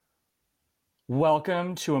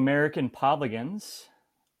Welcome to American Podligans.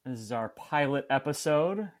 This is our pilot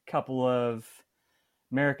episode. A couple of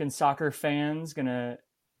American soccer fans gonna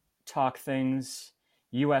talk things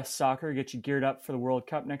U.S. soccer, get you geared up for the World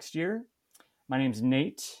Cup next year. My name's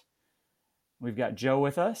Nate. We've got Joe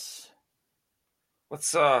with us.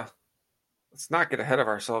 Let's not get ahead of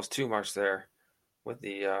ourselves too much there with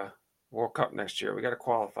the World Cup next year. We got to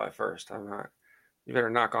qualify first. You better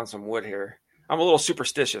knock on some wood here. I'm a little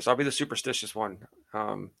superstitious. I'll be the superstitious one.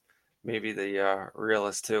 Maybe the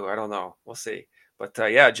realist too. I don't know. We'll see. But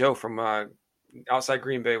yeah, Joe from outside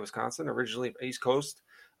Green Bay, Wisconsin, originally East Coast.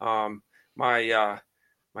 My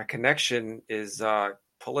connection is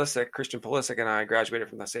Pulisic. Christian Pulisic and I graduated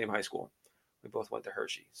from the same high school. We both went to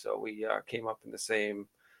Hershey, so we came up in the same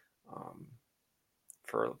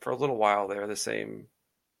for a little while there, the same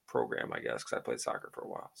program, I guess, because I played soccer for a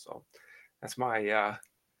while. So that's my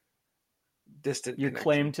distant Your connection.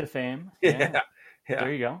 claim to fame. Yeah.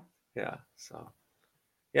 There you go. Yeah. So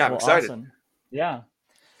yeah, I'm Well, excited. awesome. Yeah.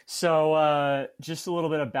 So just a little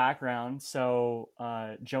bit of background. So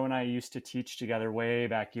Joe and I used to teach together way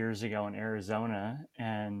back years ago in Arizona.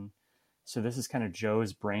 And so this is kind of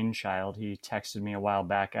Joe's brainchild. He texted me a while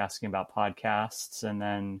back asking about podcasts and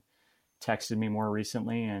then texted me more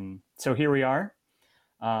recently. And so here we are.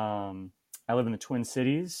 I live in the Twin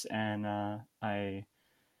Cities and I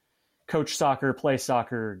coach soccer, play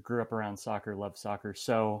soccer, grew up around soccer, love soccer.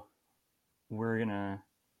 So we're gonna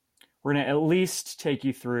at least take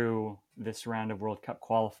you through this round of World Cup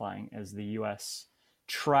qualifying as the U.S.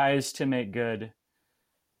 tries to make good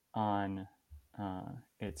on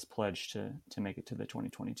its pledge to make it to the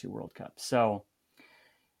 2022 World Cup. So,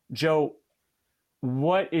 Joe,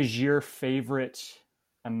 what is your favorite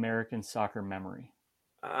American soccer memory?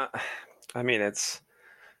 I mean,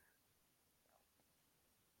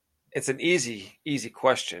 it's an easy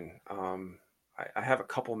question. I have a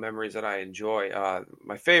couple memories that I enjoy.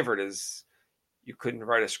 My favorite is you couldn't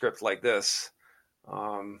write a script like this.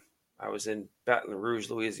 I was in Baton Rouge,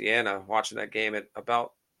 Louisiana, watching that game at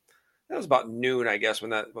about noon, I guess,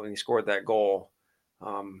 when he scored that goal.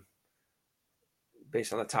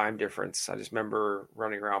 Based on the time difference, I just remember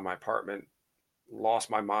running around my apartment, lost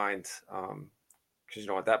my mind. Because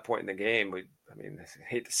at that point in the game, I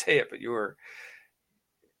hate to say it, but you were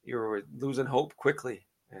losing hope quickly,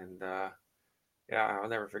 and yeah, I'll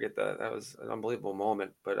never forget that. That was an unbelievable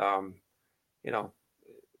moment. But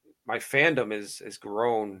my fandom is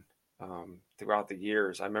grown throughout the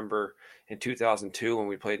years. I remember in 2002 when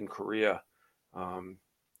we played in Korea.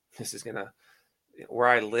 This is where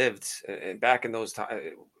I lived, and back in those times,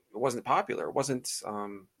 it wasn't popular. It wasn't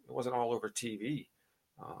all over TV.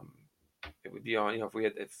 It would be on,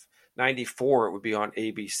 if 94, it would be on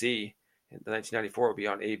ABC. In 1994, it would be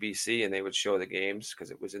on ABC, and they would show the games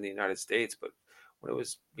because it was in the United States. But when it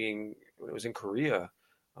was in Korea,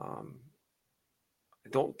 I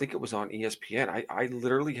don't think it was on ESPN. I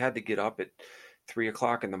literally had to get up at 3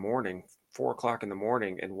 o'clock in the morning, 4 o'clock in the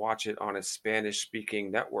morning, and watch it on a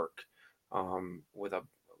Spanish-speaking network with a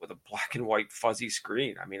black and white fuzzy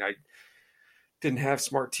screen. I didn't have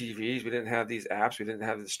smart TVs. We didn't have these apps. We didn't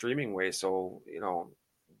have the streaming way. So,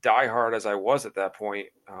 diehard as I was at that point,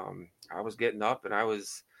 I was getting up and I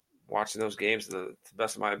was watching those games to the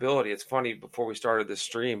best of my ability. It's funny, before we started this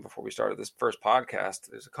first podcast,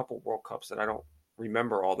 there's a couple World Cups that I don't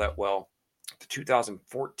remember all that well. The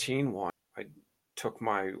 2014 one, I took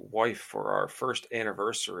my wife for our first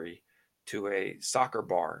anniversary to a soccer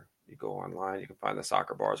bar. You go online, you can find the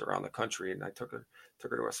soccer bars around the country, and I took her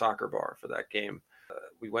to a soccer bar for that game.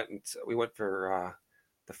 We went for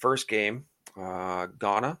the first game,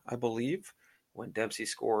 Ghana, I believe, when Dempsey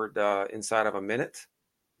scored inside of a minute.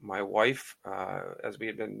 My wife, as we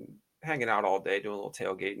had been hanging out all day, doing a little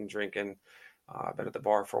tailgating, drinking, been at the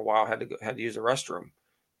bar for a while, had to use the restroom.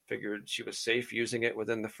 Figured she was safe using it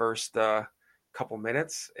within the first couple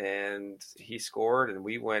minutes, and he scored, and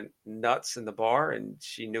we went nuts in the bar, and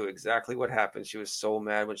she knew exactly what happened. She was so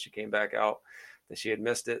mad when she came back out that she had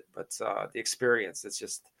missed it. But the experience, it's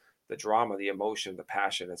just the drama, the emotion, the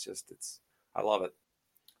passion. I love it.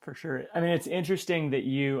 For sure. It's interesting that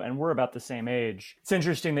and we're about the same age. It's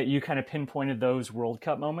interesting that you kind of pinpointed those World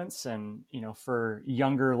Cup moments. And, for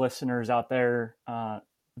younger listeners out there,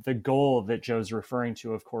 the goal that Joe's referring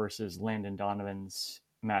to, of course, is Landon Donovan's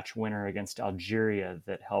match winner against Algeria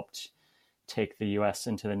that helped take the U.S.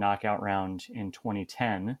 into the knockout round in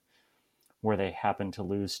 2010, where they happened to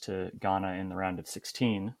lose to Ghana in the round of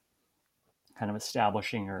 16, kind of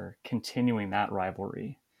establishing or continuing that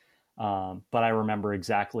rivalry. But I remember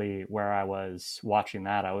exactly where I was watching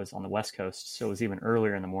that. I was on the West Coast, so it was even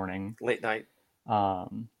earlier in the morning. Late night.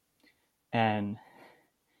 And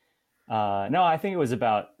no, I think it was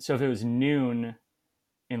about, so if it was noon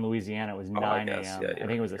in Louisiana, it was Oh, I 9 guess. Yeah, a.m. I you're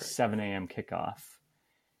think it was a right. 7 a.m. kickoff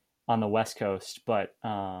on the West Coast. But,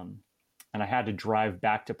 and I had to drive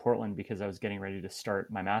back to Portland because I was getting ready to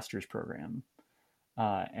start my master's program.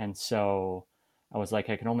 And so I was like,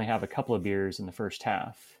 I can only have a couple of beers in the first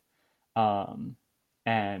half. Um,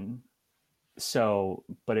 and so,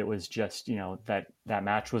 but it was just, that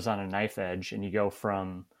match was on a knife edge, and you go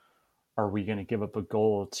from, are we going to give up a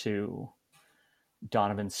goal, to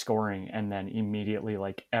Donovan scoring, and then immediately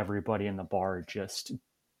like everybody in the bar just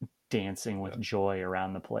dancing Yeah. with joy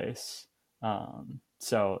around the place.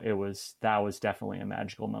 So that was definitely a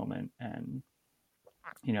magical moment. And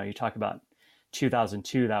you talk about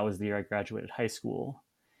 2002, that was the year I graduated high school,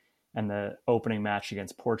 and the opening match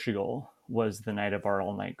against Portugal was the night of our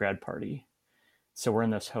all night grad party. So we're in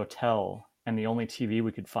this hotel, and the only TV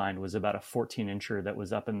we could find was about a 14-incher that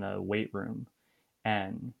was up in the weight room,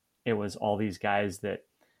 and it was all these guys that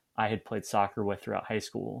I had played soccer with throughout high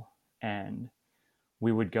school, and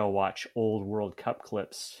we would go watch old World Cup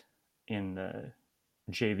clips in the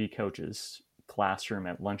JV coach's classroom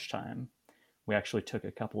at lunchtime. We actually took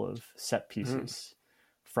a couple of set Mhm. pieces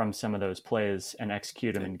from some of those plays and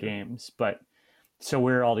execute them in Thank you. games. But so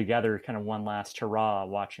we were all together, kind of one last hurrah,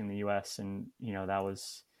 watching the U.S. And that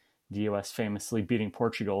was the U.S. famously beating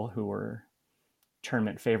Portugal, who were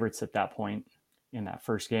tournament favorites at that point in that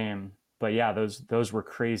first game. But yeah, those were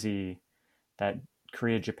crazy. That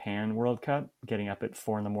Korea Japan World Cup, getting up at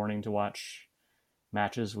 4 a.m. to watch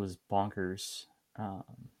matches was bonkers.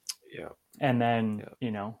 Yeah. And then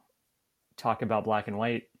Yeah. talk about black and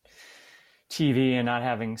white TV and not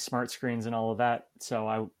having smart screens and all of that. So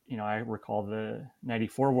I recall the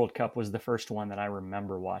 '94 World Cup was the first one that I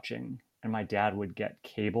remember watching. And my dad would get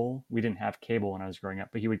cable. We didn't have cable when I was growing up,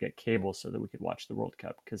 but he would get cable so that we could watch the World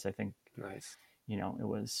Cup, because I think Nice. it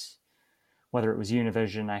was, whether it was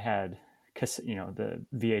Univision, I had the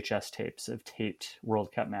VHS tapes of taped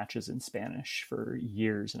World Cup matches in Spanish for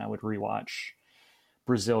years, and I would rewatch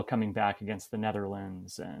Brazil coming back against the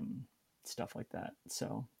Netherlands and stuff like that.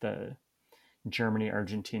 So the Germany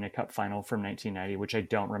Argentina Cup final from 1990, which I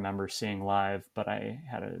don't remember seeing live, but I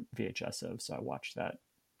had a VHS of, so I watched that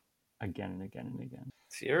again and again and again.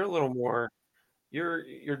 So you're a little more. You're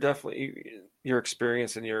definitely your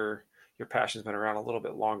experience and your passion's been around a little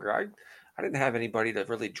bit longer. I didn't have anybody to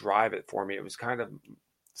really drive it for me. It was kind of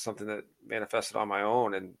something that manifested on my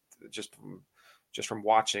own and just from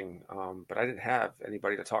watching. But I didn't have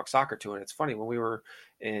anybody to talk soccer to. And it's funny, when we were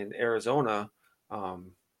in Arizona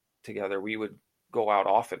um, together, we would go out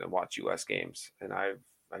often and watch U.S. games. And I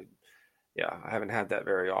yeah, I haven't had that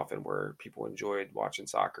very often where people enjoyed watching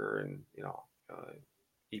soccer and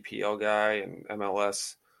EPL guy and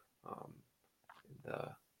MLS. Um, and,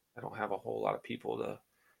 I don't have a whole lot of people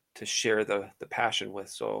to share the passion with.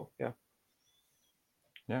 So yeah,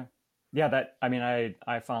 Yeah, yeah. That, I mean,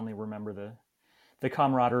 I fondly remember the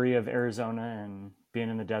camaraderie of Arizona and being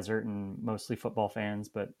in the desert and mostly football fans.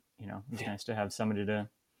 But it's nice to have somebody to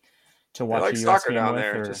they watch like a U.S. soccer game down with.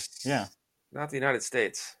 there, Or yeah, just not the United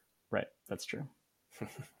States. right. That's true.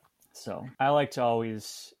 So I like to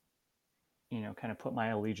always kind of put my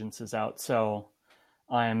allegiances out. So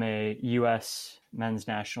I am a U.S. men's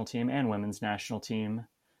national team and women's national team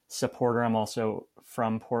supporter. I'm also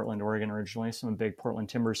from Portland, Oregon originally, so I'm a big Portland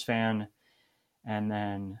Timbers fan. And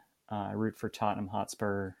then I root for Tottenham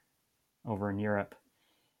Hotspur over in Europe.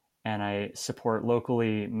 And I support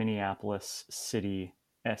locally Minneapolis City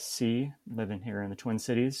SC, living here in the Twin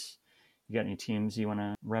Cities. You got any teams you want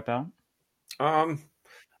to rep out? Um,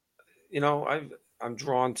 I'm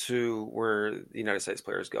drawn to where the United States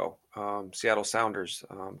players go. Seattle Sounders,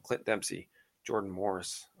 Clint Dempsey, Jordan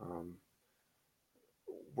Morris.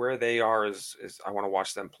 Where they are is I want to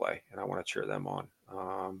watch them play and I want to cheer them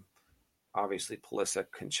on. Obviously, Pulisic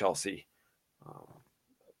and Chelsea, um,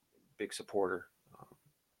 big supporter. Um,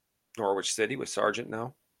 Norwich City with Sargent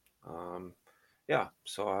now. Um, yeah,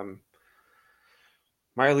 so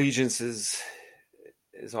my allegiance is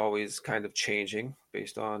always kind of changing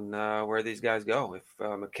based on where these guys go. If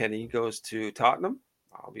McKennie goes to Tottenham,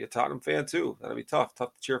 I'll be a Tottenham fan too. That'll be tough to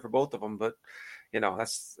cheer for both of them. But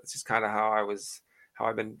that's just kind of how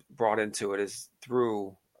I've been brought into it, is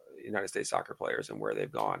through United States soccer players and where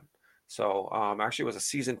they've gone. So actually was a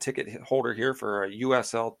season ticket holder here for a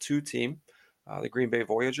USL 2 team, the Green Bay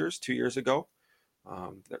Voyagers, 2 years ago.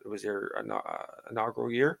 That was their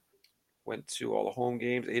inaugural year. Went to all the home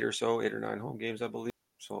games, 8 or 9 home games, I believe.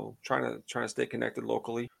 So trying to stay connected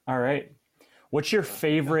locally. All right. What's your Yeah.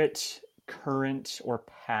 favorite current or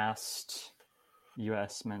past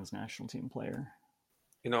U.S. men's national team player?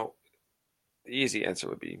 You know, The easy answer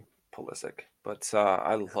would be Pulisic, but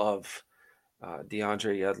I love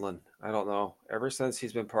DeAndre Yedlin. I don't know. Ever since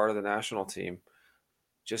he's been part of the national team,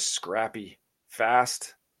 just scrappy,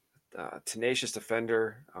 fast, tenacious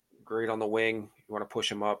defender, great on the wing. You want to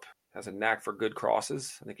push him up. Has a knack for good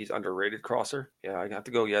crosses. I think he's underrated crosser. Yeah, I have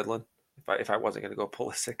to go Yedlin if I wasn't going to go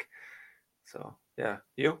Pulisic. So yeah,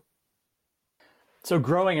 you. So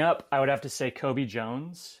growing up, I would have to say Kobe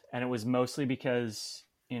Jones, and it was mostly because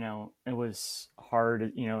it was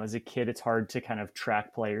hard. As a kid, it's hard to kind of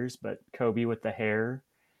track players, but Kobe with the hair,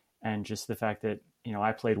 and just the fact that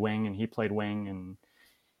I played wing and he played wing, and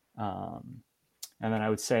then I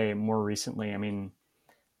would say more recently, I mean,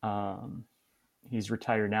 he's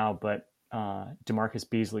retired now, but DeMarcus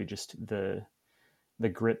Beasley, just the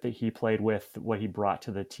grit that he played with, what he brought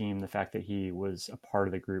to the team, the fact that he was a part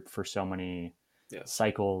of the group for so many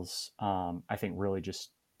cycles, I think really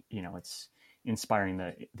just it's inspiring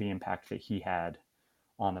the impact that he had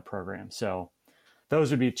on the program. So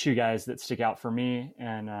those would be two guys that stick out for me,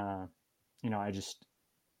 and I just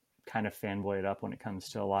kind of fanboy it up when it comes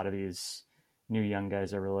to a lot of these new young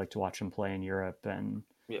guys. I really like to watch them play in Europe, and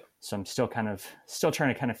so I'm still trying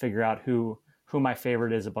to kind of figure out who my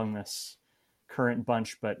favorite is among this current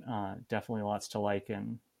bunch, but definitely lots to like,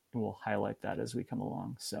 and we'll highlight that as we come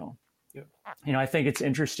along. So, I think it's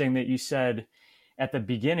interesting that you said at the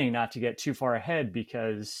beginning not to get too far ahead,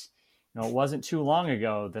 because it wasn't too long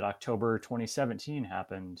ago that October 2017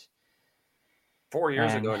 happened. 4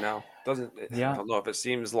 years ago now. I don't know if it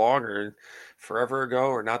seems long or forever ago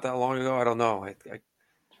or not that long ago. I don't know.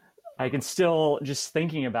 I can still, just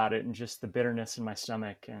thinking about it and just the bitterness in my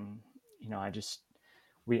stomach, and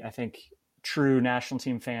I think true national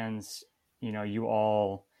team fans, you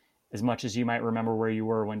all, as much as you might remember where you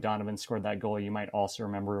were when Donovan scored that goal, you might also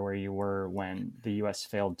remember where you were when the U.S.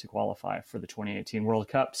 failed to qualify for the 2018 World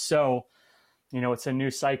Cup. So, it's a new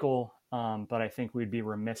cycle, but I think we'd be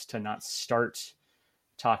remiss to not start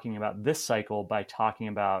talking about this cycle by talking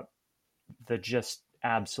about the just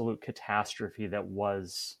absolute catastrophe that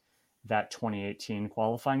was that 2018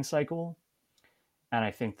 qualifying cycle. And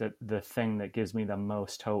I think that the thing that gives me the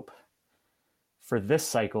most hope for this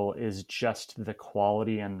cycle is just the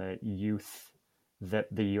quality and the youth that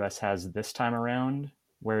the U.S. has this time around,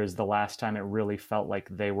 whereas the last time it really felt like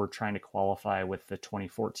they were trying to qualify with the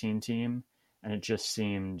 2014 team, and it just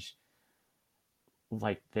seemed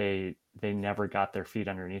like they never got their feet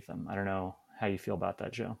underneath them. I don't know how you feel about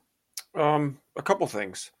that, Joe. A couple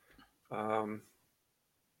things.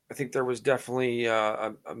 I think there was definitely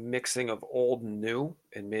a mixing of old and new,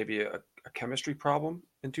 and maybe a chemistry problem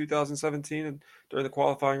in 2017 and during the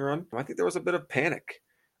qualifying run. I think there was a bit of panic.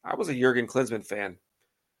 I was a Jurgen Klinsmann fan.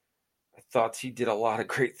 I thought he did a lot of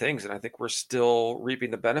great things, and I think we're still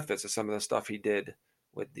reaping the benefits of some of the stuff he did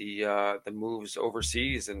with the moves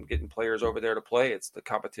overseas and getting players over there to play. It's the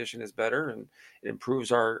competition is better, and it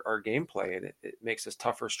improves our gameplay, and it makes us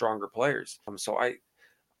tougher, stronger players. So I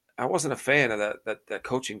wasn't a fan of that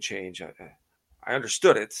coaching change. I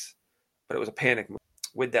understood it, but it was a panic move.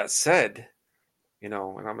 With that said, and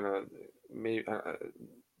I'm going to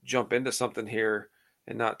jump into something here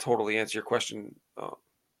and not totally answer your question,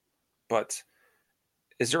 but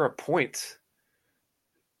is there a point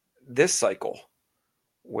this cycle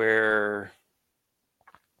where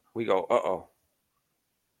we go, uh-oh,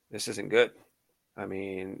 this isn't good? I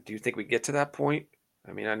mean, do you think we get to that point?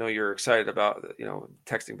 I mean, I know you're excited about,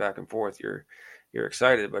 texting back and forth. You're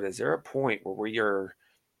excited, but is there a point where we are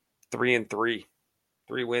 3-3,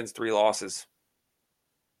 3 wins, 3 losses?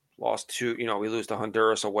 Lost 2, we lose to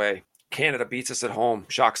Honduras away. Canada beats us at home,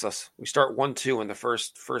 shocks us. We start 1-2 in the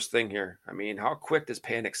first thing here. I mean, how quick does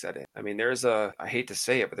panic set in? I mean, I hate to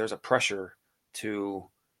say it, but there's a pressure to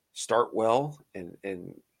start well and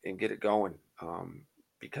get it going.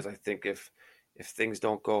 Because I think if things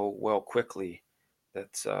don't go well quickly,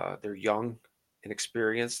 that they're young,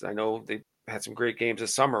 inexperienced. I know they had some great games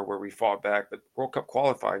this summer where we fought back, but World Cup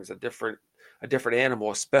qualifying is a different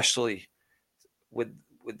animal, especially with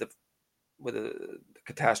the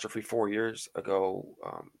catastrophe 4 years ago,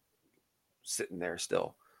 sitting there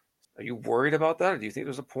still. Are you worried about that? Or do you think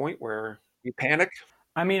there's a point where you panic?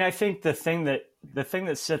 I mean, I think the thing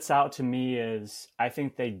that sits out to me is I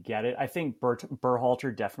think they get it. I think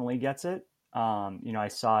Berhalter definitely gets it. I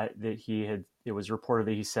saw that it was reported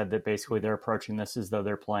that he said that basically they're approaching this as though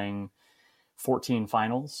they're playing 14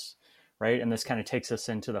 finals, right? And this kind of takes us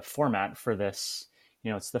into the format for this.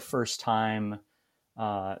 It's the first time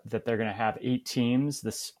that they're going to have 8 teams,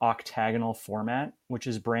 this octagonal format, which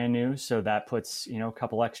is brand new. So that puts, a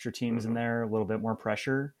couple extra teams in there, a little bit more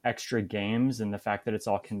pressure, extra games, and the fact that it's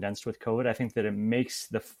all condensed with COVID. I think that it makes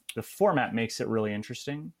the format makes it really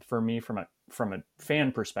interesting for me from a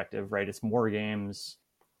fan perspective, right? It's more games.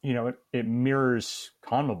 It mirrors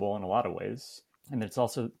CONMEBOL in a lot of ways, and it's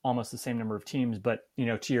also almost the same number of teams. But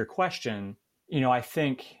to your question, I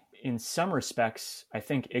think in some respects, I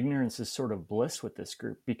think ignorance is sort of bliss with this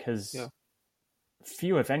group because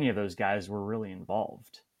few, if any, of those guys were really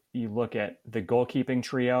involved. You look at the goalkeeping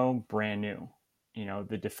trio, brand new.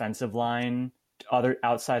 The defensive line,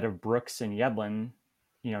 outside of Brooks and Yedlin,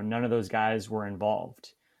 none of those guys were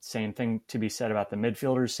involved. Same thing to be said about the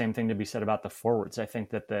midfielders. Same thing to be said about the forwards. I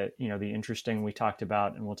think that the interesting, we talked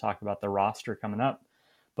about, and we'll talk about the roster coming up.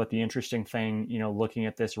 But the interesting thing, looking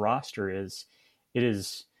at this roster is it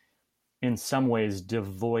is in some ways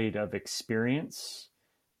devoid of experience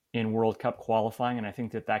in World Cup qualifying. And I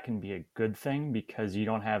think that can be a good thing because you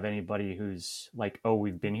don't have anybody who's like, oh,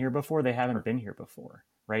 we've been here before. They haven't been here before,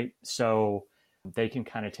 right? So they can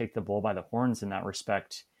kind of take the bull by the horns in that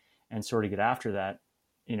respect and sort of get after that.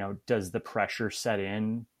 Does the pressure set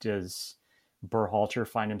in? Does Berhalter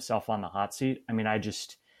find himself on the hot seat? I mean,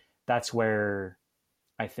 that's where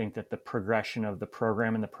I think that the progression of the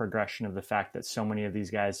program and the progression of the fact that so many of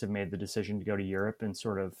these guys have made the decision to go to Europe and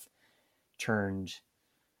sort of turned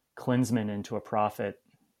Klinsmann into a prophet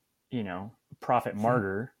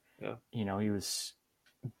martyr. Yeah. He was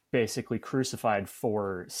basically crucified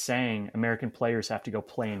for saying American players have to go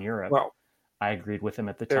play in Europe. Well, I agreed with him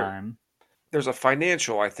at the time. There's a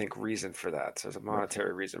financial, I think, reason for that. There's a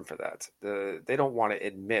monetary reason for that. They don't want to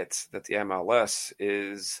admit that the MLS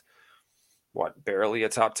is barely a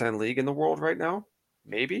top 10 league in the world right now?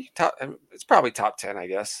 Maybe it's probably top 10, I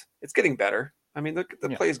guess. It's getting better. I mean, the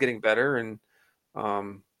play is getting better, and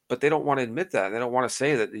but they don't want to admit that. They don't want to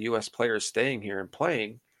say that the U.S. players staying here and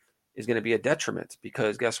playing is going to be a detriment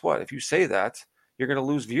because guess what? If you say that, you're going to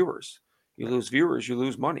lose viewers. You lose viewers, you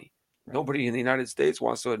lose money. Right. Nobody in the United States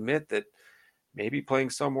wants to admit that maybe playing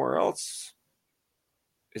somewhere else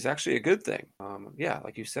is actually a good thing.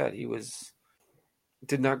 Like you said,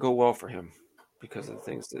 did not go well for him because of the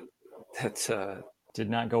things that did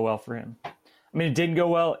not go well for him. I mean, it didn't go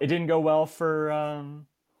well. It didn't go well for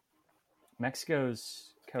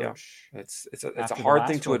Mexico's coach. Yeah. It's a hard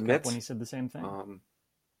thing to admit when he said the same thing.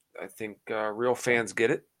 I think real fans get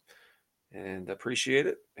it and appreciate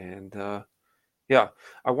it. And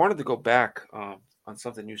I wanted to go back on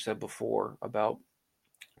something you said before about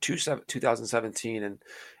 2017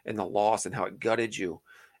 and the loss and how it gutted you.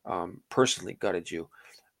 Personally gutted you.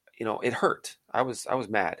 It hurt. I was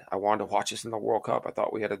mad. I wanted to watch this in the World Cup. I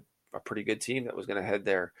thought we had a pretty good team that was going to head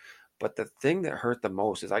there. But the thing that hurt the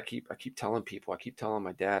most is I keep telling people, I keep telling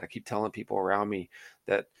my dad, I keep telling people around me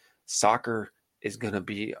that soccer is going to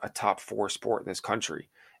be a top 4 sport in this country.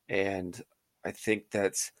 And I think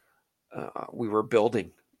that's we were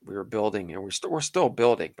building and we're still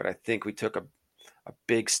building, but I think we took a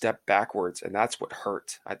big step backwards, and that's what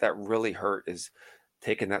hurt. That really hurt, is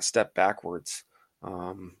taking that step backwards.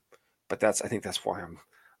 But I think that's why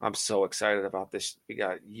I'm so excited about this. We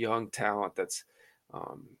got young talent that's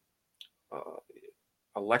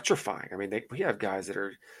electrifying. I mean, we have guys that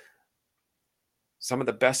are some of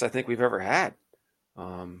the best I think we've ever had.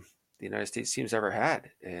 The United States team's ever had,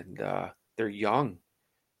 and they're young,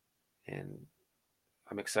 and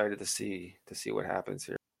I'm excited to see what happens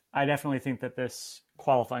here. I definitely think that this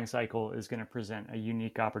qualifying cycle is going to present a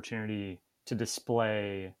unique opportunity to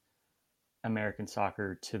display American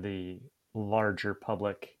soccer to the larger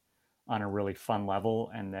public on a really fun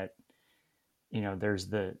level, and that there's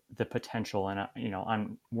the potential,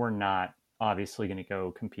 and we're not obviously going to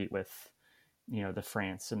go compete with the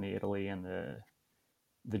France and the Italy and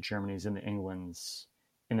the Germanys and the Englands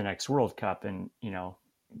in the next World Cup, and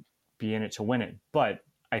be in it to win it. But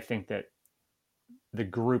I think that the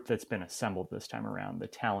group that's been assembled this time around, the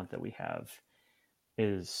talent that we have,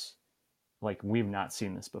 is like, we've not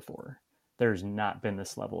seen this before. There's not been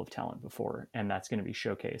this level of talent before, and that's going to be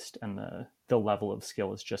showcased, and the level of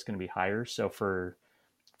skill is just going to be higher. So for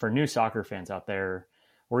new soccer fans out there,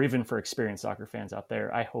 or even for experienced soccer fans out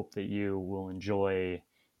there, I hope that you will enjoy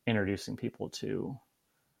introducing people to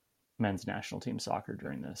men's national team soccer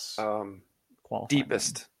during this qualifying.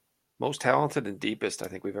 Deepest, most talented and deepest I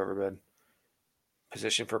think we've ever been,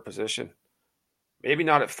 position for position. Maybe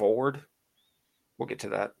not at forward. We'll get to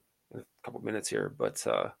that in a couple minutes here, but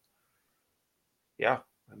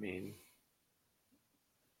I mean,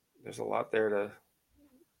 there's a lot there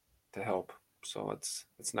to help. So it's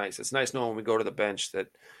nice. It's nice knowing when we go to the bench that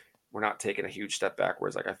we're not taking a huge step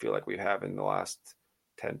backwards like I feel like we have in the last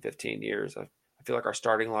 10, 15 years. I feel like our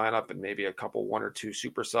starting lineup and maybe a couple, one or two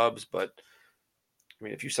super subs, but I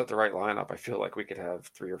mean, if you set the right lineup, I feel like we could have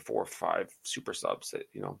 3 or 4 or 5 super subs that,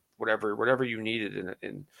 whatever you needed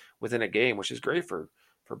in within a game, which is great for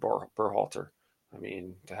Berhalter. I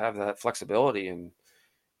mean, to have that flexibility, and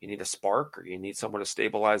you need a spark, or you need someone to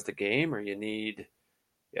stabilize the game, or you need,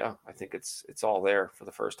 yeah, I think it's all there for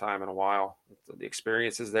the first time in a while. The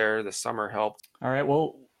experience is there. The summer helped. All right.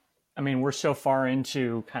 Well, I mean, we're so far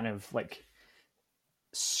into kind of like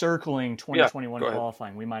circling Yeah, 2021 go ahead.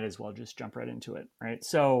 qualifying, we might as well just jump right into it, right?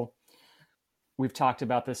 So we've talked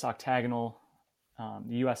about this octagonal.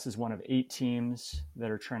 The U.S. is one of 8 teams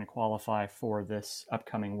that are trying to qualify for this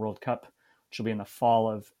upcoming World Cup, which will be in the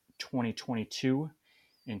fall of 2022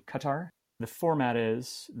 in Qatar. The format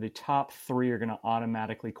is the top 3 are going to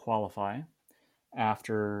automatically qualify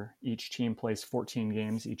after each team plays 14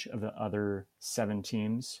 games, each of the other 7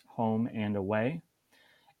 teams, home and away.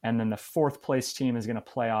 And then the 4th place team is going to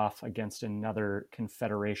play off against another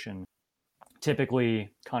confederation.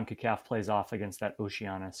 Typically, CONCACAF plays off against that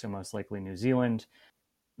Oceania, so most likely New Zealand.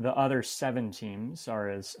 The other 7 teams are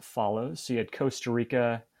as follows. So you had Costa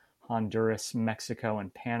Rica, Honduras, Mexico,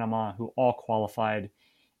 and Panama, who all qualified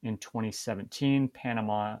in 2017.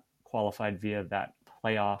 Panama qualified via that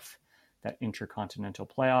playoff, that intercontinental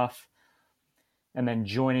playoff. And then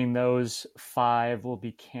joining those 5 will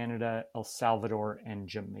be Canada, El Salvador, and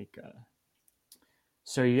Jamaica.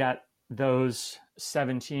 So you got those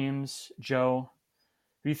 7 teams. Joe,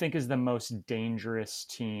 who do you think is the most dangerous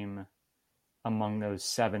team among those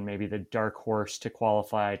 7? Maybe the dark horse to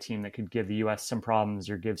qualify, a team that could give the U.S. some problems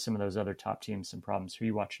or give some of those other top teams some problems. Who are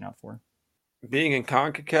you watching out for? Being in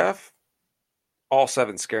CONCACAF, all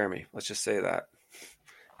 7 scare me. Let's just say that.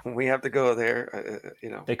 When we have to go there,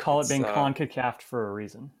 they call it being CONCACAF for a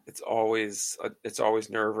reason. It's always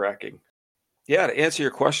nerve wracking. Yeah, to answer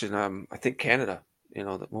your question, I think Canada.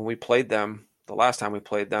 When we played them, the last time we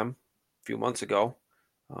played them, a few months ago,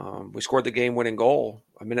 we scored the game-winning goal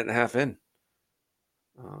a minute and a half in,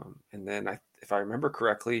 and then if I remember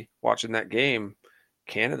correctly, watching that game,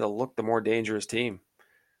 Canada looked the more dangerous team.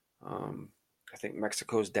 I think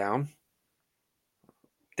Mexico's down,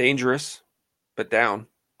 dangerous, but down.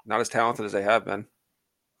 Not as talented as they have been.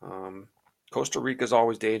 Costa Rica is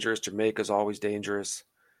always dangerous. Jamaica is always dangerous.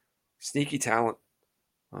 Sneaky talent.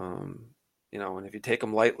 And if you take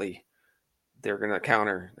them lightly, they're going to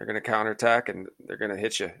counter. They're going to counterattack, and they're going to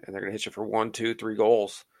hit you. And they're going to hit you for 1, 2, 3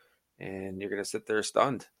 goals. And you're going to sit there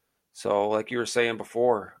stunned. So, like you were saying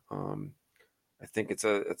before, I think it's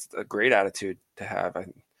a great attitude to have.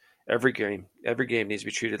 Every game needs to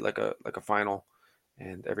be treated like a final,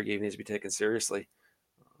 and every game needs to be taken seriously.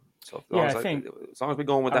 So as long as we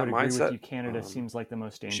go in with that mindset, I would agree with you. Canada seems like the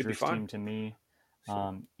most dangerous team to me.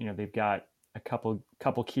 They've got a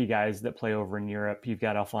couple key guys that play over in Europe. You've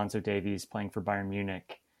got Alphonso Davies playing for Bayern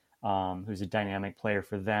Munich, who's a dynamic player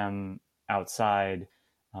for them outside.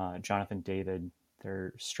 Jonathan David,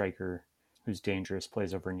 their striker, who's dangerous,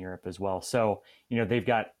 plays over in Europe as well. So, they've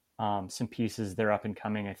got some pieces. They're up and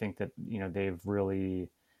coming. I think that, they've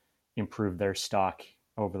really improved their stock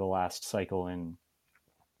over the last cycle in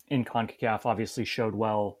CONCACAF. Obviously showed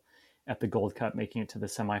well at the Gold Cup, making it to the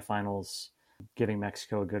semifinals, giving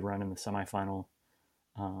Mexico a good run in the semifinal.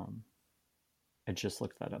 I just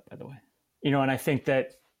looked that up, by the way. And I think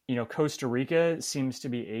that, Costa Rica seems to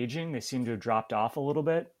be aging. They seem to have dropped off a little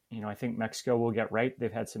bit. I think Mexico will get right.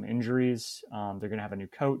 They've had some injuries. They're going to have a new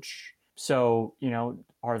coach. So,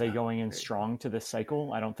 are they going in strong to this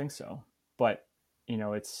cycle? I don't think so. But,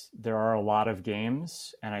 there are a lot of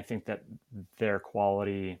games, and I think that their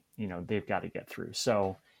quality, they've got to get through.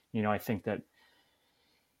 So, I think that,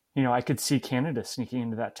 I could see Canada sneaking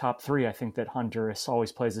into that top 3. I think that Honduras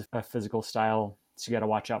always plays a physical style, so you got to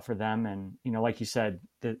watch out for them. And, like you said,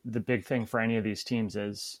 the big thing for any of these teams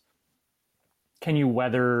is, can you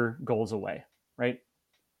weather goals away, right?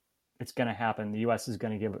 It's going to happen. The U.S. is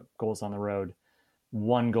going to give goals on the road.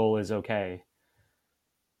 1 goal is okay.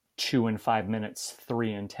 2 in 5 minutes,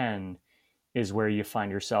 3 in 10 is where you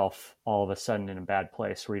find yourself all of a sudden in a bad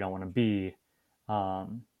place where you don't want to be.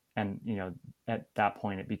 And, at that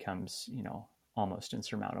point it becomes, almost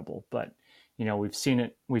insurmountable. But, we've seen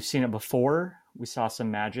it before. We saw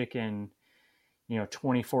some magic in,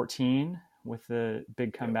 2014 with the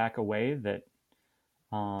big comeback away that,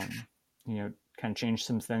 kind of changed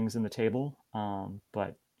some things in the table.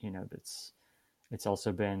 But, it's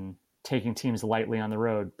also been taking teams lightly on the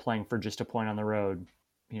road, playing for just a point on the road.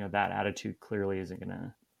 That attitude clearly isn't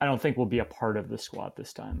I don't think will be a part of the squad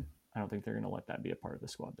this time. I don't think they're going to let that be a part of the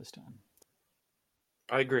squad this time.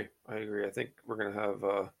 I agree. I think we're going to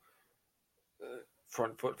have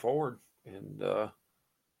front foot forward and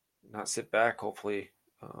not sit back, hopefully,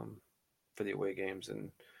 for the away games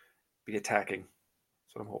and be attacking.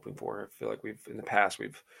 That's what I'm hoping for. I feel like in the past,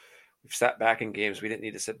 we've sat back in games we didn't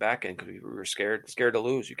need to sit back in because we were scared to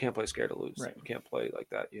lose. You can't play scared to lose. Right. You can't play like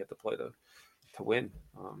that. You have to play to win.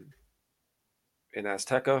 In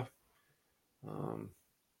Azteca,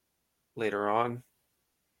 later on,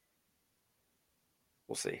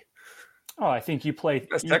 we'll see. Oh, I think you play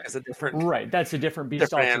Azteca's a different right. That's a different beast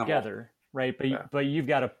different altogether, animal. right? But Yeah. but you've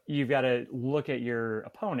got to look at your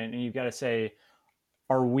opponent and you've got to say,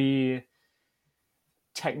 are we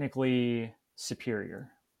technically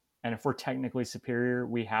superior? And if we're technically superior,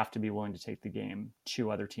 we have to be willing to take the game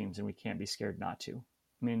to other teams, and we can't be scared not to.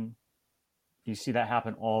 I mean, you see that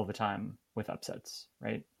happen all the time with upsets,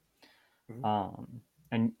 right? Mm-hmm.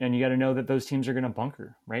 And you got to know that those teams are going to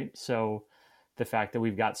bunker, right? So the fact that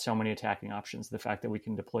we've got so many attacking options, the fact that we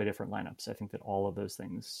can deploy different lineups, I think that all of those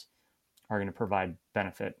things are going to provide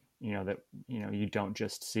benefit. That you don't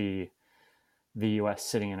just see the U.S.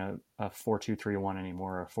 sitting in a 4-2-3-1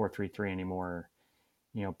 anymore, or a 4-3-3 anymore.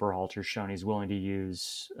 Berhalter's shown he's willing to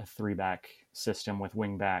use a 3-back system with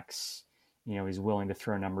wing backs. He's willing to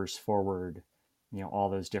throw numbers forward. All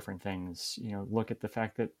those different things. Look at the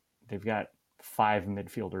fact that they've got 5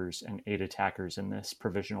 midfielders and 8 attackers in this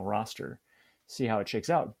provisional roster. See how it shakes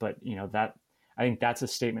out. But that I think that's a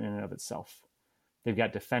statement in and of itself. They've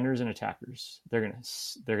got defenders and attackers. They're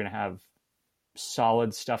gonna have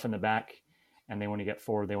solid stuff in the back, and they want to get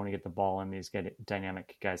forward. They want to get the ball in these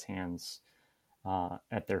dynamic guys' hands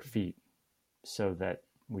at their feet, so that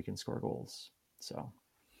we can score goals. So,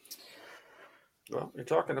 well, you're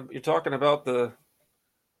talking about the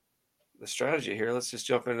strategy here. Let's just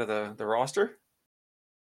jump into the roster.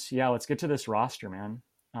 yeah, let's get to this roster, man.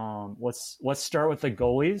 Let's start with the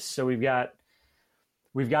goalies. So we've got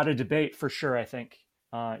a debate for sure. I think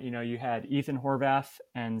you had Ethan Horvath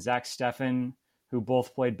and Zach Steffen, who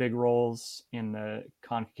both played big roles in the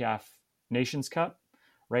CONCACAF Nations Cup,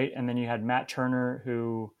 right? And then you had Matt Turner,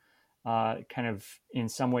 who kind of in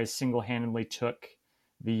some ways single-handedly took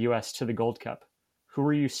the U.S. to the Gold Cup. Who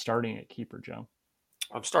are you starting at keeper, Joe?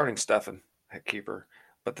 I'm starting Steffen at keeper.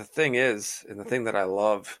 But the thing is, and the thing that I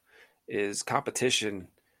love is competition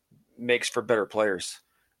makes for better players.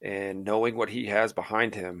 And knowing what he has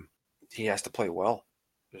behind him, he has to play well.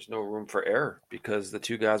 There's no room for error because the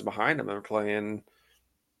two guys behind him are playing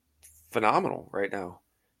phenomenal right now.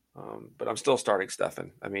 But I'm still starting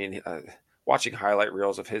Steffen. I mean, watching highlight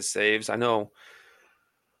reels of his saves, I know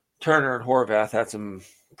Turner and Horvath had some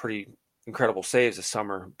pretty incredible saves this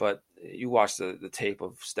summer, but you watch the tape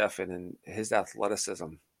of Steffen and his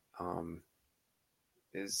athleticism,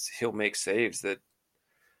 is he'll make saves that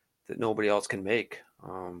nobody else can make.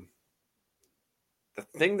 The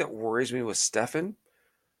thing that worries me with Steffen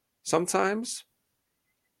sometimes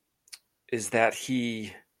is that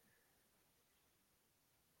I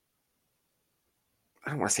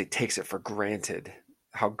don't want to say takes it for granted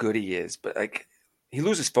how good he is, but like he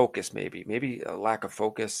loses focus, maybe a lack of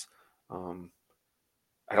focus.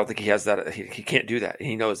 I don't think he has that. He can't do that. And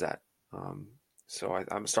he knows that. So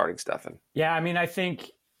I'm starting Steffen. Yeah, I mean, I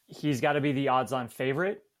think he's got to be the odds-on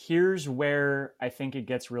favorite. Here's where I think it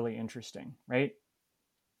gets really interesting, right?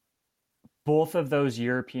 Both of those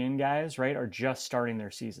European guys, right, are just starting their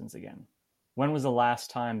seasons again. When was the last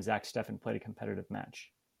time Zach Steffen played a competitive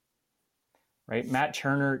match? Right? Matt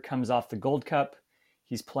Turner comes off the Gold Cup.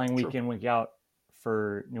 He's playing week in, week out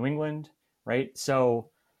for New England, right? So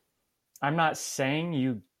I'm not saying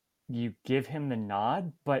you give him the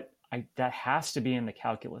nod, but that has to be in the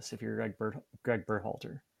calculus if you're Greg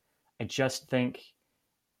Berhalter. I just think,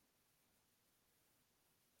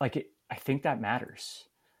 I think that matters.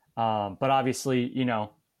 But obviously,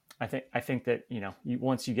 I think that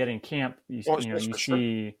once you get in camp, you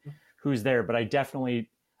see who's there. But I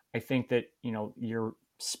think that you're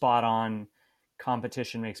spot on.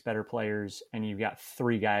 Competition makes better players, and you've got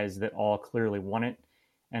 3 guys that all clearly won it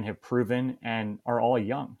and have proven and are all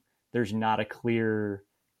young. There's not a clear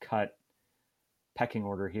cut pecking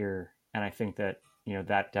order here, and I think that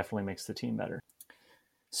that definitely makes the team better.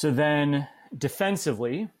 So then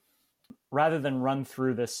defensively, rather than run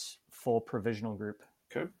through this full provisional group,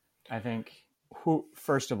 okay, I think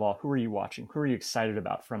first of all, who are you watching? Who are you excited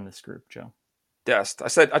about from this group, Joe? Dest. I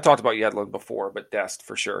talked about Yedlin before, but Dest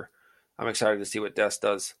for sure. I'm excited to see what Dest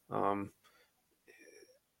does.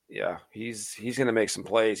 Yeah, he's going to make some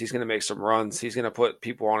plays. He's going to make some runs. He's going to put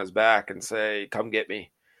people on his back and say, "Come get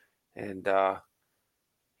me." And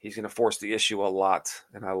he's going to force the issue a lot,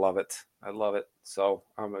 and I love it. I love it. So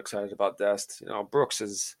I'm excited about Dest. Brooks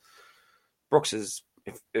is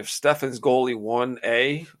if Stefan's goalie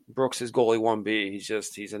 1A, Brooks is goalie 1B.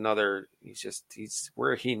 He's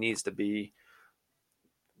where he needs to be.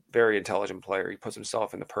 Very intelligent player. He puts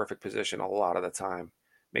himself in the perfect position a lot of the time.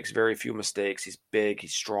 Makes very few mistakes. He's big.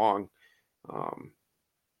 He's strong. Um,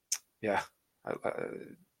 yeah,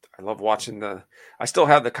 I love watching I still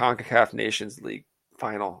have the CONCACAF Nations League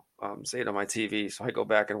final saved on my TV, so I go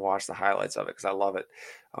back and watch the highlights of it because I love it.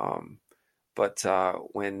 But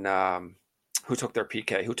when who took their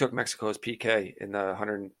PK? Who took Mexico's PK in the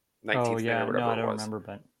 119th Oh minute yeah, or whatever no, I it don't was? remember,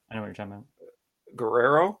 but I know what you're talking about.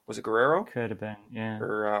 Guerrero? Was it Guerrero? Could have been, yeah.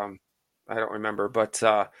 Or I don't remember. But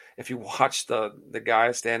if you watch the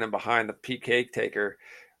guy standing behind the PK taker,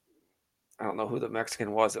 I don't know who the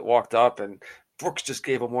Mexican was that walked up, and Brooks just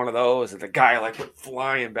gave him one of those, and the guy like went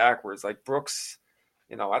flying backwards. Like Brooks,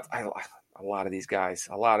 a lot of these guys,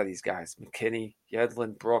 McKinney,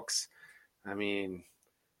 Yedlin, Brooks. I mean,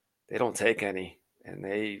 they don't take any, and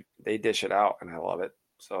they dish it out, and I love it.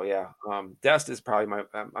 So yeah, Dest is probably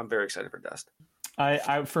I'm very excited for Dest.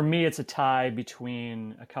 For me, it's a tie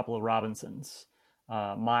between a couple of Robinsons,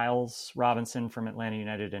 Miles Robinson from Atlanta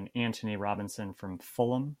United and Anthony Robinson from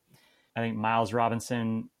Fulham. I think Miles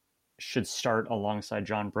Robinson should start alongside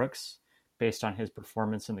John Brooks based on his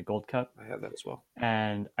performance in the Gold Cup. I have that as well.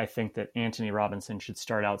 And I think that Anthony Robinson should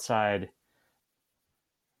start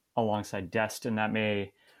alongside Dest, and that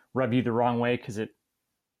may rub you the wrong way because it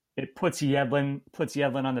puts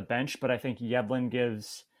Yedlin on the bench, but I think Yedlin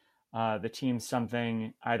gives the team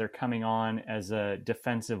something either coming on as a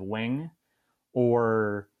defensive wing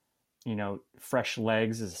or fresh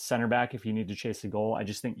legs as a center back if you need to chase a goal. I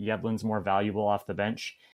just think Yedlin's more valuable off the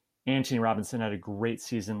bench. Anthony Robinson had a great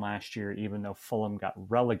season last year, even though Fulham got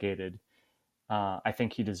relegated. I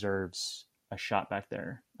think he deserves a shot back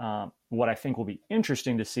there. What I think will be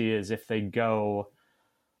interesting to see is if they go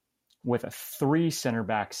with a 3 center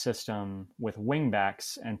back system with wing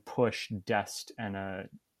backs and push Dest and a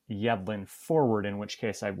Yedlin forward, in which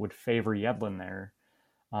case I would favor Yedlin there.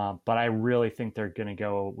 But I really think they're going to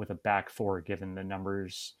go with a back 4 given the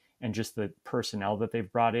numbers and just the personnel that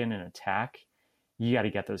they've brought in attack. You got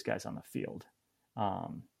to get those guys on the field.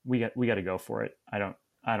 We got to go for it. I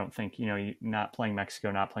don't think, not playing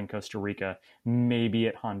Mexico, not playing Costa Rica, maybe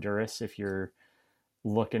at Honduras if you're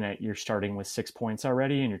starting with 6 points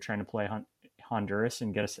already and you're trying to play Honduras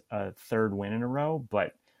and get a third win in a row.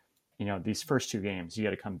 But, these first 2 games, you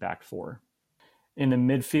got to come back for. In the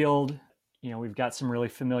midfield, we've got some really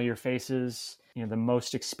familiar faces. The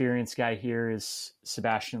most experienced guy here is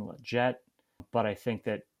Sebastian Lletget, but I think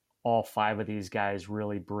that all 5 of these guys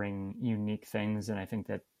really bring unique things. And I think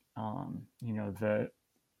that,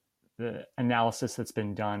 the analysis that's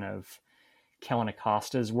been done of Kellen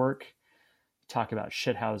Acosta's work, talk about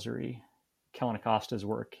shithousery. Kellen Acosta's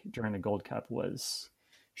work during the Gold Cup was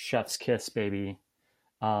chef's kiss, baby.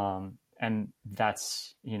 And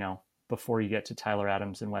that's, before you get to Tyler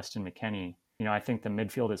Adams and Weston McKennie. I think the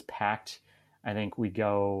midfield is packed. I think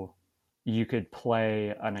you could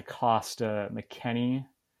play an Acosta McKennie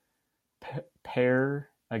pair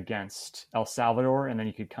against El Salvador, and then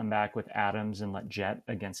you could come back with Adams and Lletget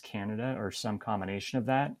against Canada or some combination of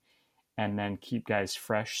that, and then keep guys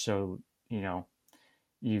fresh. So,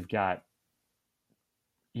 you've got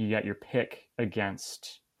your pick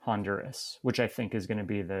against Honduras, which I think is going to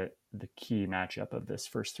be the key matchup of this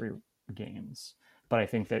first 3 games. But I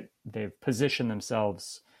think that they've positioned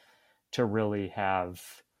themselves to really have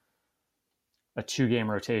a 2-game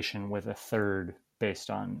rotation with a third based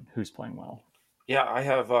on who's playing well. Yeah, I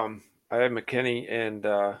have McKennie and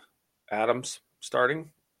Adams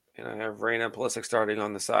starting, and I have Reyna and Pulisic starting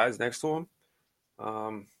on the sides next to him.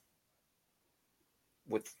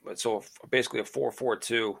 So basically a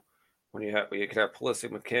 4-4-2 when you can have Pulisic,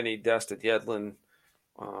 McKennie, Dest, and Yedlin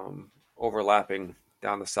overlapping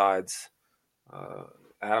down the sides.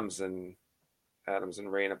 Adams and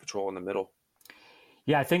Reyna patrol in the middle.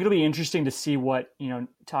 Yeah, I think it'll be interesting to see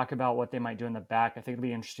talk about what they might do in the back. I think it'll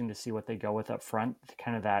be interesting to see what they go with up front,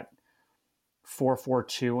 kind of that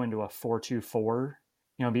 4-4-2 into a 4-2-4.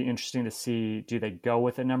 It'll be interesting to see, do they go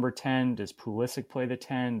with a number 10? Does Pulisic play the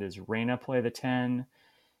 10? Does Reyna play the 10?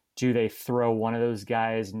 Do they throw one of those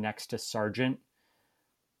guys next to Sargent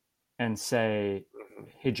and say,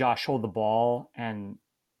 hey, Josh, hold the ball, and,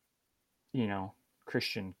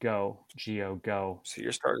 Christian, go. Gio, go. So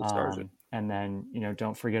you're starting Sargent. And then,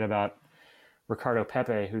 don't forget about Ricardo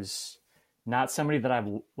Pepe, who's Not somebody that I've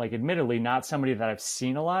like, admittedly, not somebody that I've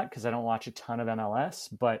seen a lot because I don't watch a ton of MLS,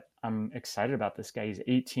 but I'm excited about this guy. He's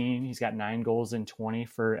 18. He's got 9 goals in 20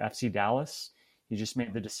 for FC Dallas. He just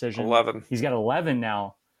made the decision. 11. He's got 11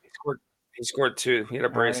 now. He scored 2. He had a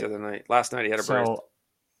All brace right. the other night. Last night he had a brace. So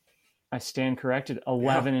I stand corrected. Yeah.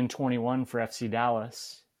 11 and 21 for FC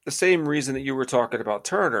Dallas. The same reason that you were talking about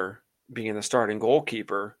Turner being the starting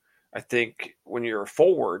goalkeeper, I think when you're a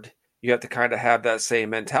forward, you have to kind of have that same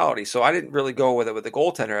mentality. So I didn't really go with it with the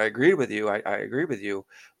goaltender. I agree with you. I agree with you.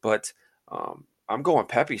 But I'm going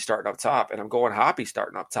Pepe starting up top, and I'm going Hoppy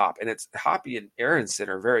starting up top. And it's Hoppy and Aronson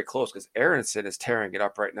are very close because Aronson is tearing it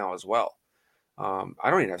up right now as well. I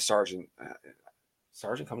don't even have Sargent.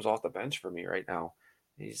 Sargent comes off the bench for me right now.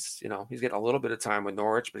 He's getting a little bit of time with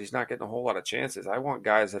Norwich, but he's not getting a whole lot of chances. I want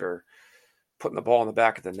guys that are putting the ball in the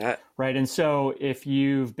back of the net. Right. And so if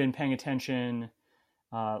you've been paying attention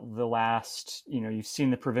the last, you've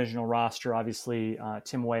seen the provisional roster, obviously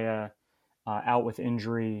Tim Weah out with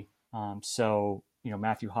injury. So,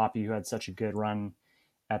 Matthew Hoppe, who had such a good run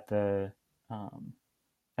at the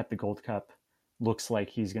Gold Cup, looks like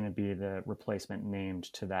he's going to be the replacement named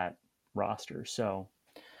to that roster. So,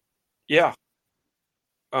 yeah.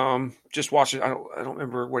 Just watching, I don't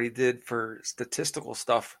remember what he did for statistical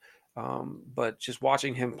stuff, but just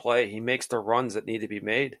watching him play, he makes the runs that need to be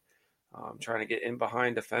made, trying to get in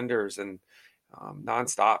behind defenders and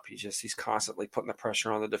nonstop. He's constantly putting the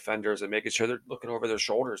pressure on the defenders and making sure they're looking over their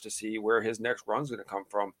shoulders to see where his next run's going to come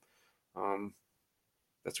from.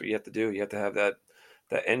 That's what you have to do. You have to have that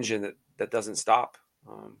engine that doesn't stop.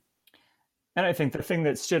 And I think the thing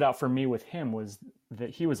that stood out for me with him was that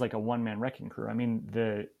he was like a one-man wrecking crew. I mean,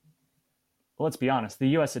 let's be honest, the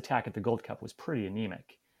U.S. attack at the Gold Cup was pretty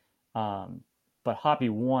anemic. But Hoppe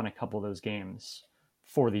won a couple of those games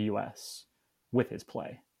for the U.S. with his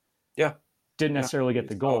play. Yeah. Didn't necessarily get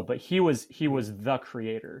the goal, but he was the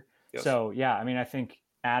creator. Yes. So, yeah, I mean, I think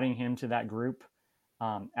adding him to that group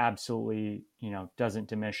absolutely, doesn't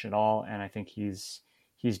diminish at all. And I think he's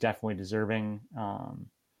definitely deserving.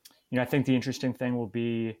 I think the interesting thing will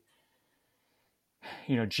be,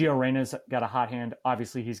 Gio Reyna's got a hot hand.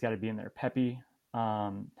 Obviously, he's got to be in there. Pepe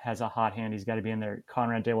has a hot hand. He's got to be in there.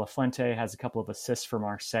 Conrad de la Fuente has a couple of assists for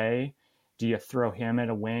Marseille. Do you throw him at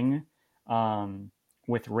a wing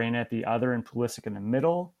with Reyna at the other and Pulisic in the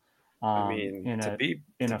middle? To be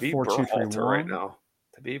 4-2-3-1 right now.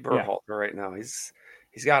 To be Berhalter right now, he's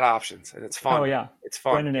got options and it's fun. Oh yeah, it's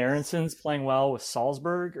fun. Brendan Aronson's playing well with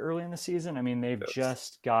Salzburg early in the season. I mean, they've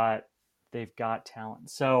got talent.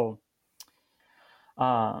 So,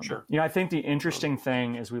 sure. I think the interesting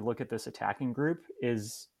thing as we look at this attacking group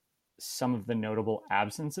is some of the notable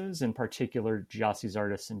absences, in particular, Gyasi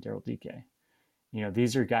Zardes and Daryl Dike.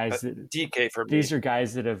 These are guys these are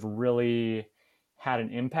guys that have really had an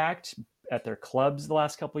impact at their clubs the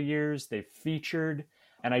last couple of years. They've featured,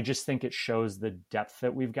 and I just think it shows the depth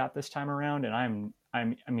that we've got this time around. And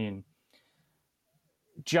I mean,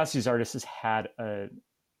 Gyasi Zardes has had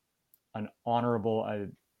an honorable,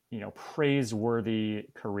 praiseworthy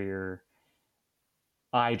career.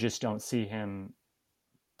 I just don't see him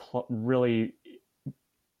really.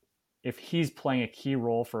 If he's playing a key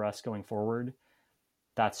role for us going forward,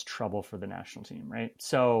 that's trouble for the national team, right?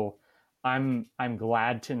 So I'm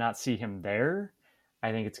glad to not see him there.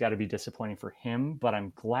 I think it's got to be disappointing for him, but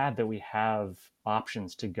I'm glad that we have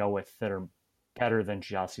options to go with that are better than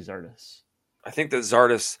Gyasi Zardes. I think that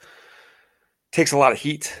Zardes takes a lot of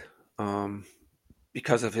heat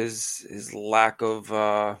because of his lack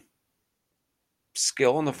of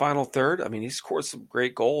skill in the final third. I mean, he scored some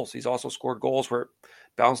great goals. He's also scored goals where it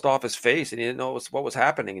bounced off his face and he didn't know what was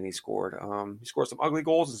happening, and he scored. He scored some ugly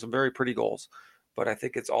goals and some very pretty goals. But I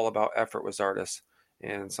think it's all about effort with Zardes,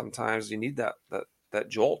 and sometimes you need that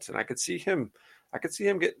jolt. And I could see him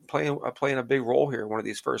playing a big role here in one of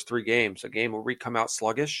these first 3 games. A game where we come out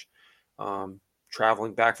sluggish,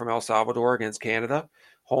 traveling back from El Salvador against Canada,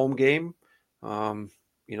 home game. We're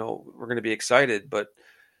going to be excited, but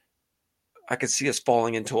I could see us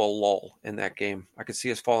falling into a lull in that game. I could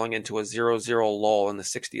see us falling into a 0-0 lull in the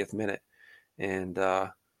 60th minute, and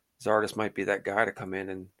Zardes might be that guy to come in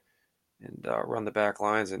and run the back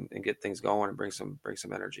lines and get things going and bring some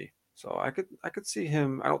energy. So I could see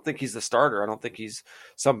him. I don't think he's the starter. I don't think he's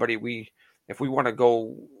somebody if we want to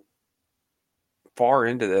go far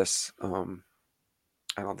into this,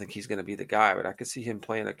 I don't think he's going to be the guy, but I could see him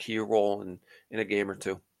playing a key role in a game or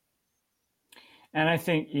two. And I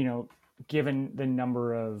think, given the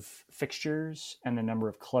number of fixtures and the number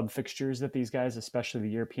of club fixtures that these guys, especially the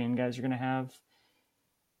European guys, are going to have,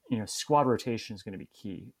 squad rotation is going to be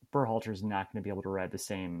key. Berhalter is not going to be able to ride the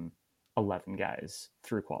same 11 guys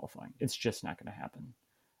through qualifying. It's just not going to happen.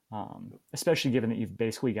 Especially given that you've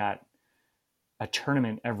basically got a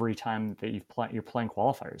tournament every time that you're playing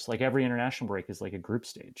qualifiers. Like every international break is like a group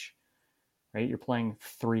stage, right? You're playing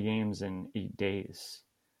 3 games in 8 days,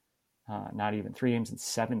 not even 3 games in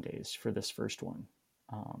 7 days for this first one.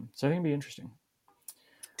 So I think it'd be interesting.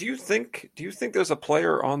 Do you think there's a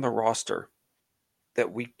player on the roster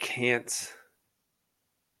that we can't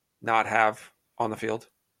not have on the field?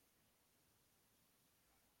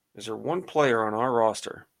 Is there one player on our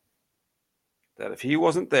roster that if he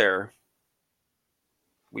wasn't there,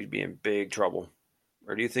 we'd be in big trouble?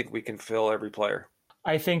 Or do you think we can fill every player?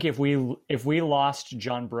 I think if we lost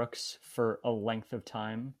John Brooks for a length of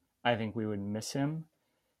time, I think we would miss him.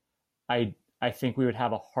 I think we would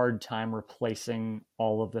have a hard time replacing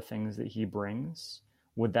all of the things that he brings.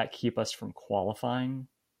 Would that keep us from qualifying?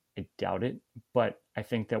 I doubt it. But I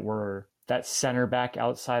think that we're that center back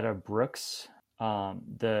outside of Brooks.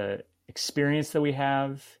 The experience that we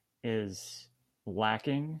have is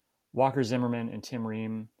lacking. Walker Zimmerman and Tim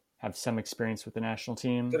Ream have some experience with the national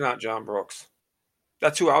team. They're not John Brooks.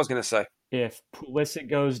 That's who I was going to say. If Pulisic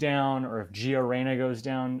goes down or if Gio Reyna goes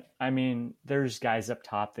down, I mean, there's guys up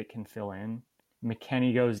top that can fill in.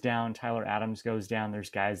 McKennie goes down, Tyler Adams goes down. There's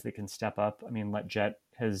guys that can step up. I mean, Letjet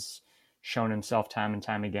has shown himself time and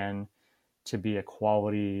time again to be a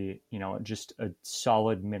quality, just a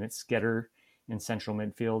solid minutes getter in central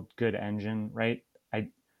midfield, good engine, right?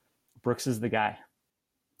 Brooks is the guy.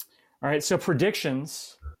 All right, so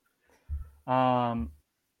predictions.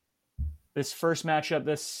 This first matchup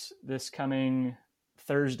this coming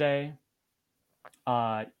Thursday,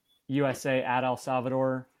 USA at El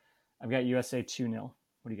Salvador. I've got USA 2-0. What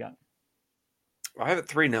do you got? I have it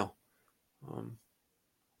 3-0.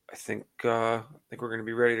 I think we're going to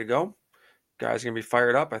be ready to go. Guys are going to be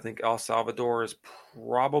fired up. I think El Salvador is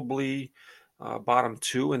probably bottom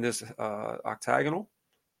 2 in this octagonal,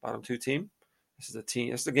 bottom 2 team. This is a team.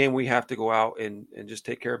 This is a game we have to go out and just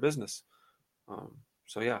take care of business.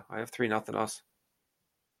 So yeah, I have 3-0 us.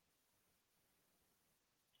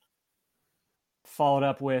 Followed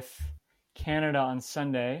up with Canada on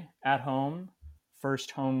Sunday at home.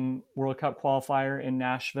 First home World Cup qualifier in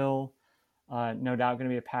Nashville. No doubt going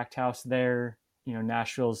to be a packed house there.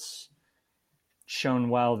 Nashville's shown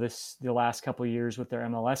well the last couple of years with their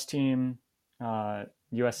MLS team.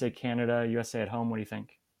 USA, Canada, USA at home. What do you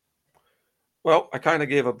think? Well, I kind of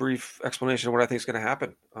gave a brief explanation of what I think is going to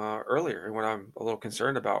happen earlier and what I'm a little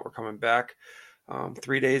concerned about. We're coming back,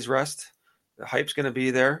 3 days rest. The hype's going to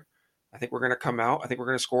be there. I think we're going to come out. I think we're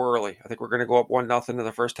going to score early. I think we're going to go up 1-0 in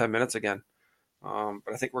the first 10 minutes again.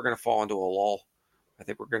 But I think we're going to fall into a lull. I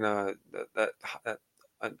think we're going to that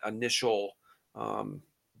initial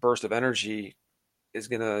burst of energy is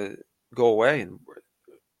going to go away, and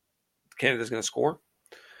Canada's going to score.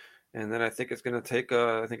 And then I think it's going to take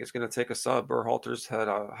a sub. Berhalter's had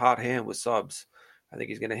a hot hand with subs. I think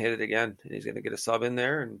he's going to hit it again, and he's going to get a sub in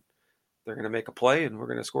there, and they're going to make a play, and we're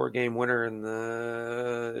going to score a game winner in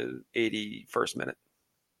the 81st minute.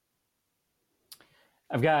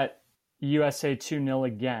 I've got USA 2-0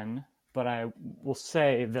 again, but I will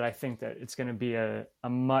say that I think that it's going to be a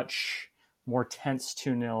much more tense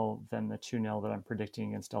 2-0 than the 2-0 that I'm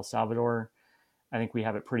predicting against El Salvador. I think we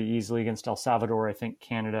have it pretty easily against El Salvador. I think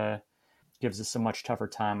Canada gives us a much tougher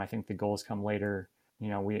time. I think the goals come later.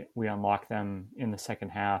 We unlock them in the second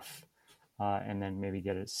half and then maybe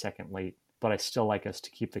get a second late. But I still like us to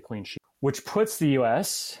keep the clean sheet, which puts the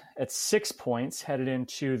U.S. at 6 points, headed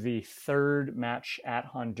into the third match at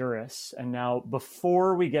Honduras. And now,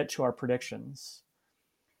 before we get to our predictions,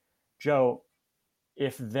 Joe,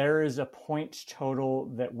 if there is a point total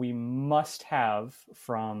that we must have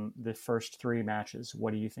from the first 3 matches,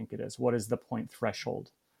 what do you think it is? What is the point threshold?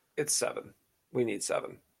 It's 7. We need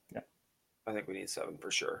 7. Yeah. I think we need 7 for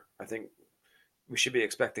sure. I think we should be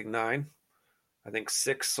expecting 9. I think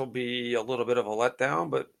 6 will be a little bit of a letdown,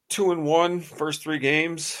 but 2-1 first 3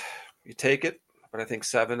 games, you take it. But I think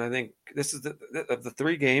 7. I think this is of the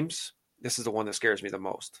 3 games, this is the one that scares me the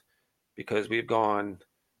most, because we've gone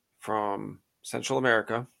from Central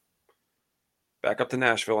America back up to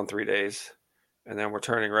Nashville in 3 days, and then we're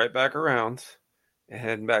turning right back around and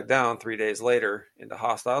heading back down 3 days later into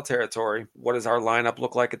hostile territory. What does our lineup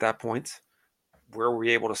look like at that point? Where were we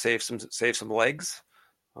able to save some legs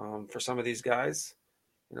for some of these guys?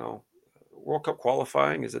 World Cup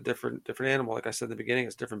qualifying is a different animal. Like I said in the beginning,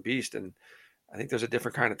 it's a different beast, and I think there's a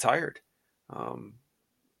different kind of tired.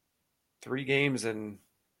 3 games in,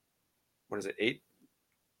 what is it,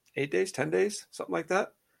 8 days, 10 days, something like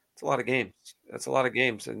that. It's a lot of games. That's a lot of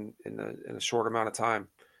games in a short amount of time.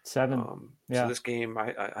 7. So Yeah. this game,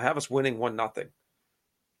 I have us winning 1-0.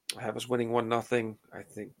 I have us winning 1-0. I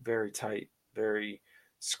think very tight, very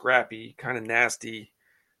scrappy, kind of nasty,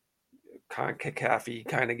 CONCACAF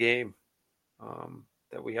kind of game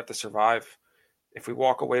that we have to survive. If we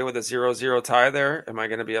walk away with a 0-0 tie there, am I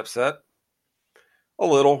going to be upset? A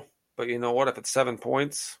little, but you know what? If it's 7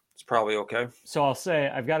 points, it's probably okay. So I'll say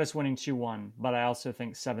I've got us winning 2-1, but I also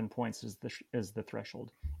think 7 points is the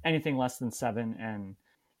threshold. Anything less than 7, and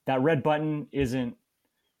that red button isn't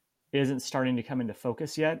starting to come into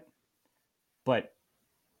focus yet, but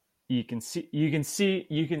you can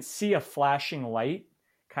see a flashing light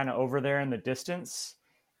kind of over there in the distance,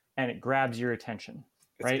 and it grabs your attention.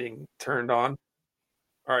 It's right? being turned on.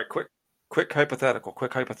 All right, quick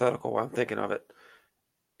hypothetical while I'm thinking of it.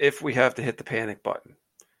 If we have to hit the panic button,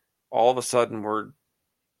 all of a sudden we're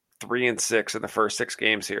 3-6 in the first 6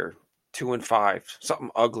 games here, 2-5,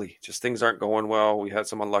 something ugly. Just things aren't going well. We had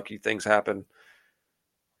some unlucky things happen.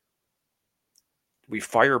 We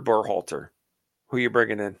fire Berhalter. Who are you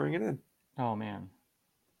bringing in? Bring it in. Oh man,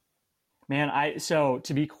 so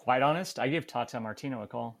to be quite honest, I give Tata Martino a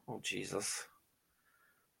call. Oh Jesus,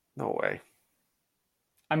 no way.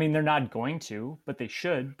 I mean, they're not going to, but they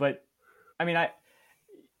should. But I mean,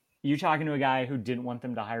 you're talking to a guy who didn't want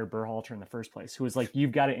them to hire Berhalter in the first place, who was like,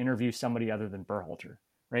 you've got to interview somebody other than Berhalter,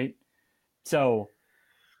 right? So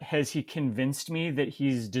has he convinced me that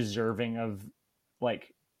he's deserving of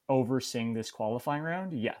like overseeing this qualifying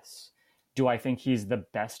round? Yes. Do I think he's the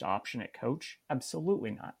best option at coach?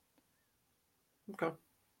 Absolutely not. Okay.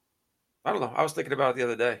 I don't know. I was thinking about it the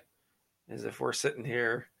other day. Is if we're sitting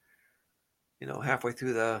here, halfway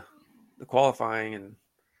through the qualifying and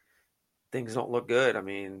things don't look good. I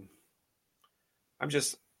mean, I'm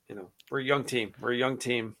just, we're a young team. We're a young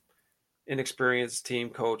team, inexperienced team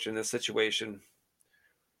coach in this situation.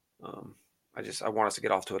 I want us to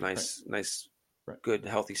get off to a nice, good,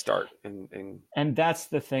 healthy start. And that's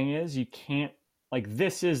the thing is you can't, like,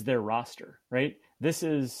 this is their roster, right? This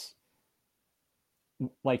is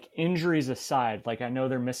like injuries aside. Like, I know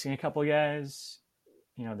they're missing a couple guys.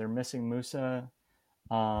 They're missing Musa.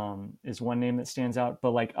 Is one name that stands out,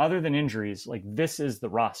 but like other than injuries, like this is the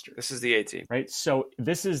roster. This is the A team, right? So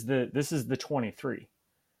this is the 23,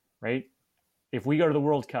 right? If we go to the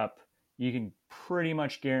World Cup, you can pretty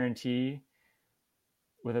much guarantee,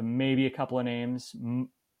 with maybe a couple of names,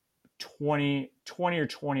 20 or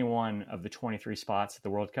 21 of the 23 spots at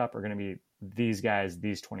the World Cup are going to be these guys,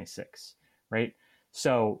 these 26, right?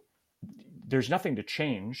 So there's nothing to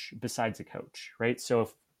change besides a coach, right? So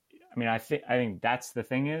I think that's the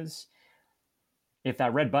thing is, if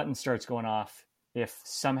that red button starts going off, if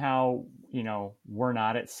somehow, we're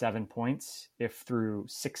not at 7 points, if through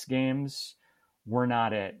 6 games we're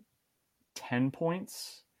not at 10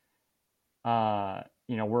 points,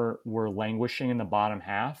 we're languishing in the bottom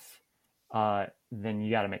half, then you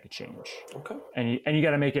got to make a change. Okay. And you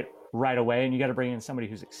got to make it right away, and you got to bring in somebody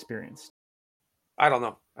who's experienced. I don't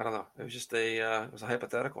know. It was just it was a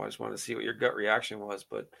hypothetical. I just wanted to see what your gut reaction was,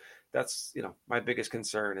 but that's, my biggest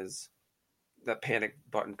concern is that panic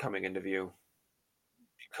button coming into view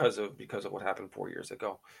because of what happened 4 years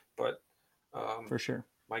ago. But for sure,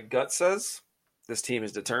 my gut says this team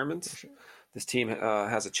is determined. Sure. This team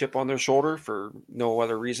has a chip on their shoulder for no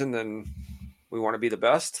other reason than we want to be the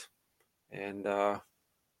best, and they're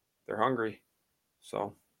hungry.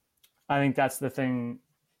 So I think that's the thing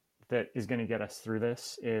that is going to get us through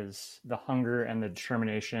this, is the hunger and the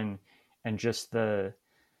determination, and just that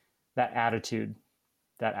attitude,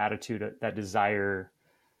 that desire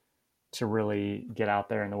to really get out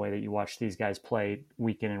there in the way that you watch these guys play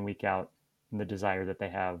week in and week out, and the desire that they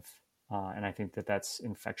have. And I think that that's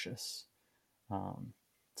infectious. So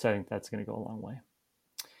I think that's going to go a long way.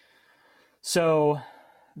 So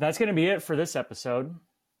that's going to be it for this episode.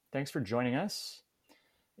 Thanks for joining us.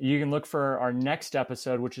 You can look for our next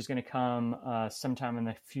episode, which is going to come sometime in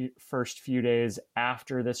the first few days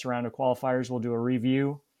after this round of qualifiers. We'll do a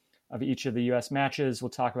review of each of the U.S. matches. We'll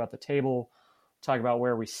talk about the table, talk about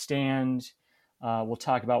where we stand. We'll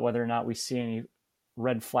talk about whether or not we see any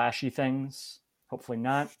red flashy things. Hopefully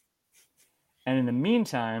not. And in the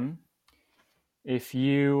meantime, if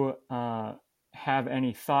you have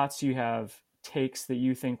any thoughts, you have takes that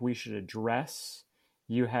you think we should address,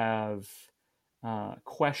 you have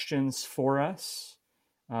questions for us,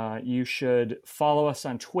 you should follow us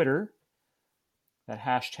on Twitter. That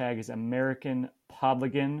hashtag is American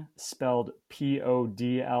Podligan, spelled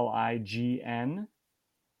Podlign.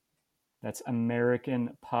 That's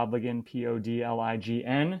American Podligan,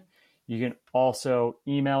 Podlign. You can also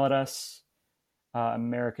email at us,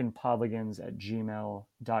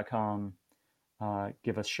 AmericanPodligans@gmail.com.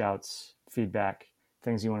 give us shouts, feedback,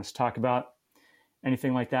 things you want us to talk about,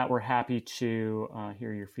 anything like that. We're happy to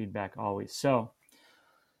hear your feedback always. So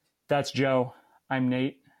that's Joe. I'm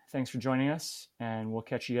Nate. Thanks for joining us, and we'll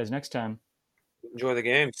catch you guys next time. Enjoy the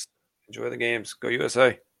games. Enjoy the games. Go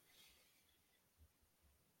USA.